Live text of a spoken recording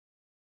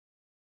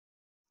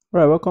All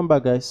right, welcome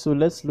back, guys. So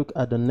let's look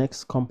at the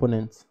next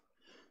component.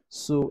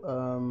 So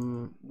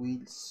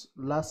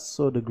last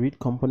saw the grid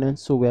component,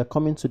 so we are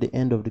coming to the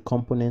end of the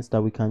components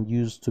that we can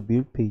use to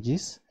build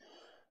pages.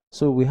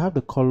 So we have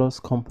the colors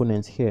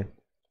component here.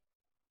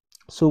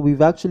 So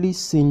we've actually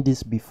seen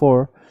this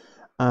before,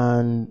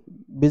 and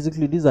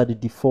basically these are the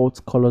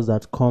default colors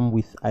that come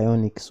with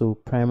Ionic. So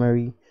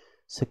primary,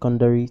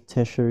 secondary,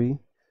 tertiary,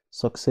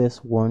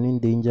 success, warning,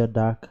 danger,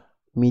 dark,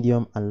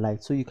 medium, and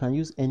light. So you can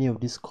use any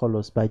of these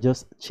colors by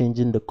just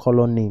changing the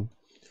color name.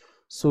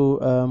 So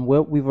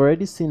well, we've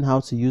already seen how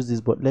to use this,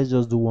 but let's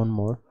just do one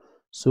more.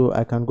 So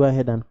I can go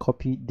ahead and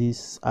copy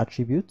this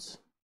attribute.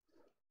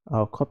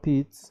 I'll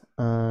copy it,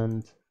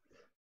 and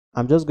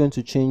I'm just going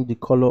to change the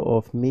color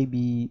of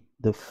maybe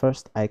the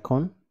first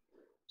icon.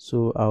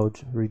 So I would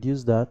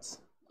reduce that,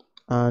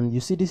 and you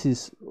see this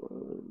is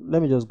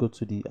let me just go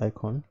to the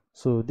icon.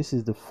 So this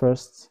is the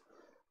first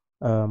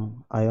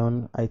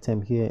ion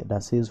item here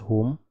that says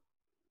home.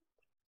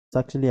 It's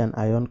actually an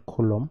ion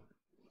column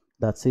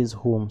that says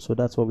home, so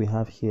that's what we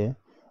have here.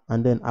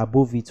 And then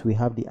above it we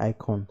have the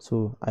icon,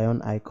 so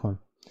ion icon,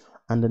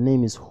 and the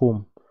name is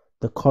home.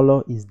 The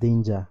color is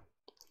danger.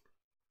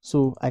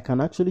 So I can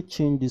actually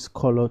change this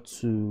color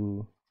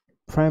to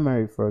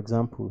primary, for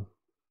example,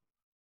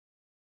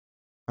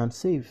 and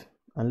save,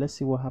 and let's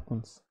see what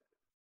happens.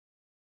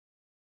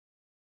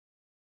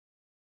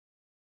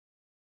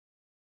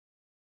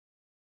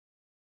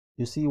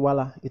 You see,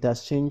 voila, it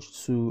has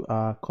changed to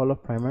color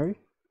primary,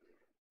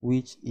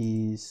 which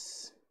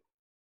is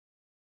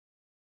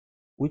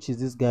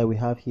this guy we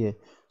have here.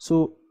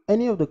 So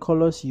any of the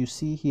colors you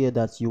see here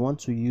that you want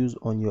to use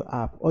on your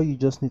app, all you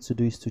just need to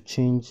do is to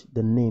change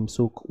the name.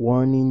 So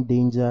warning,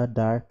 danger,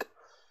 dark,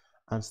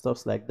 and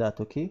stuff like that.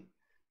 Okay,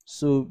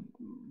 so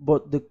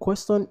but the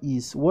question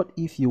is, what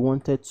if you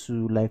wanted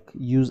to like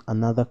use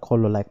another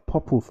color, like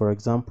purple, for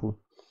example,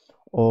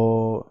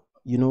 or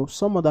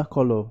some other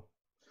color,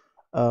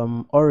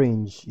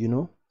 orange,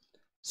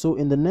 so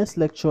in the next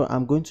lecture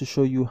I'm going to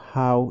show you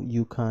how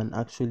you can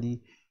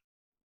actually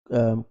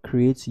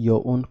create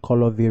your own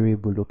color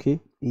variable. Okay,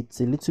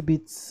 it's a little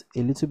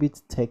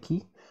bit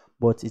techy,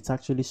 but it's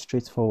actually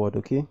straightforward.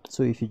 Okay,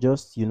 so if you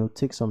just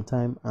take some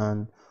time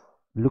and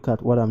look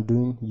at what I'm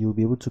doing, you'll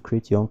be able to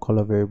create your own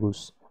color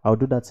variables. I'll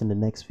do that in the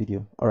next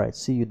video. All right,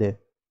 see you there.